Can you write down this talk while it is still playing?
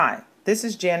Hi, this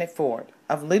is Janet Ford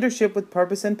of Leadership with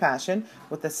Purpose and Passion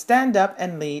with the Stand Up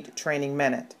and Lead Training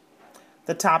Minute.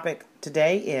 The topic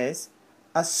today is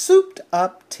a souped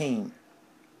up team.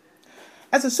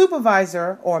 As a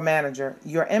supervisor or manager,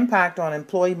 your impact on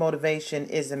employee motivation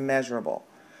is immeasurable.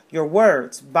 Your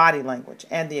words, body language,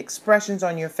 and the expressions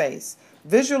on your face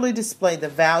visually display the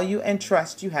value and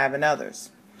trust you have in others.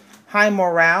 High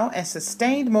morale and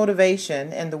sustained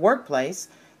motivation in the workplace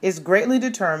is greatly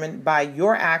determined by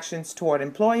your actions toward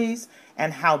employees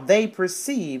and how they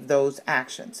perceive those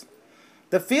actions.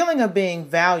 The feeling of being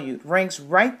valued ranks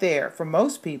right there for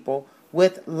most people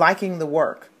with liking the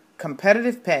work,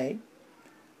 competitive pay,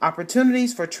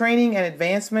 opportunities for training and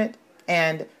advancement,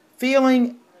 and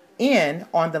feeling in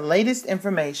on the latest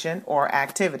information or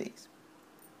activities.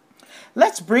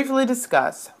 Let's briefly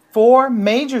discuss 4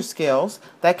 major skills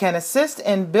that can assist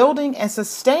in building and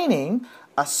sustaining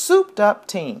a souped-up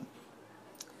team.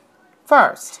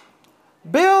 First,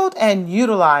 build and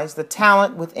utilize the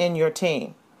talent within your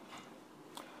team.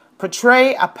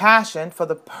 Portray a passion for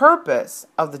the purpose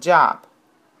of the job.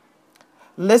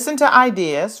 Listen to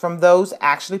ideas from those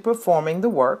actually performing the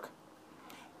work.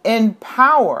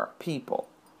 Empower people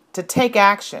to take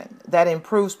action that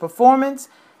improves performance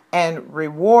and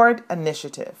reward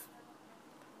initiative.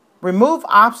 Remove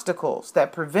obstacles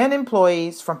that prevent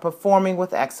employees from performing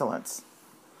with excellence.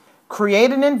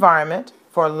 Create an environment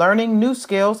for learning new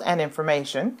skills and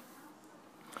information.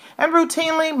 And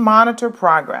routinely monitor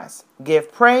progress. Give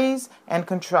praise and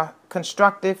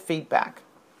constructive feedback.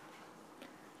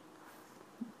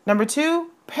 Number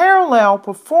 2, parallel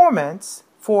performance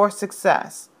for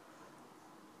success.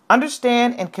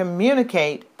 Understand and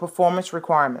communicate performance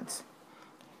requirements.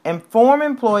 Inform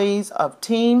employees of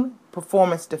team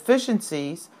performance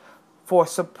deficiencies for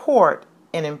support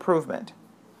and improvement.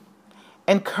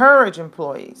 Encourage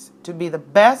employees to be the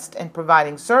best in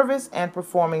providing service and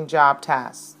performing job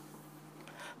tasks.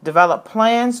 Develop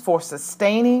plans for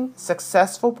sustaining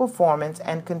successful performance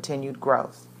and continued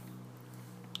growth.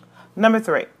 Number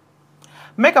 3,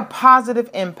 make a positive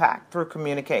impact through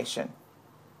communication.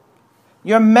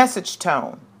 Your message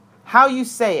tone, how you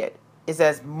say it, is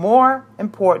as more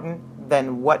important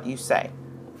than what you say.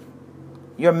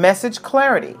 Your message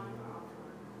clarity.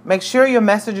 Make sure your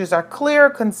messages are clear,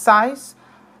 concise,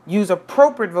 use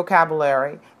appropriate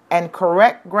vocabulary, and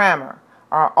correct grammar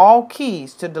are all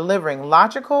keys to delivering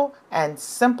logical and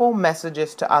simple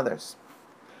messages to others.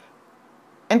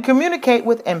 And communicate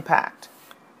with impact.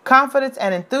 Confidence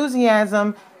and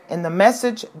enthusiasm in the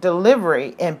message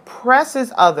delivery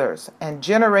impresses others and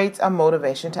generates a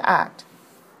motivation to act.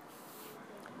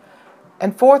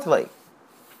 And fourthly,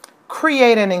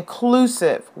 create an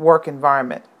inclusive work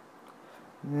environment.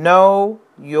 Know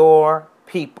your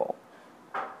people.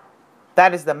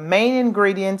 That is the main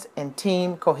ingredient in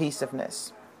team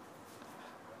cohesiveness.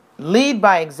 Lead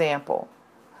by example.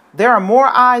 There are more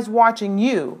eyes watching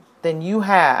you than you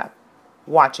have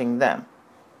watching them.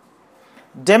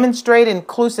 Demonstrate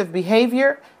inclusive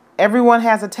behavior. Everyone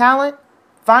has a talent.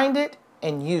 Find it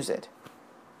and use it.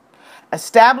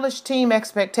 Establish team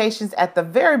expectations at the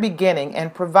very beginning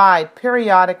and provide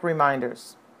periodic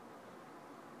reminders.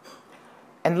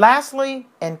 And lastly,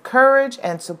 encourage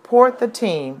and support the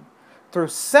team through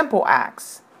simple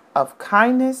acts of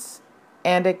kindness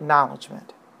and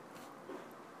acknowledgement.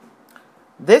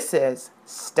 This is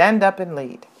Stand Up and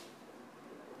Lead.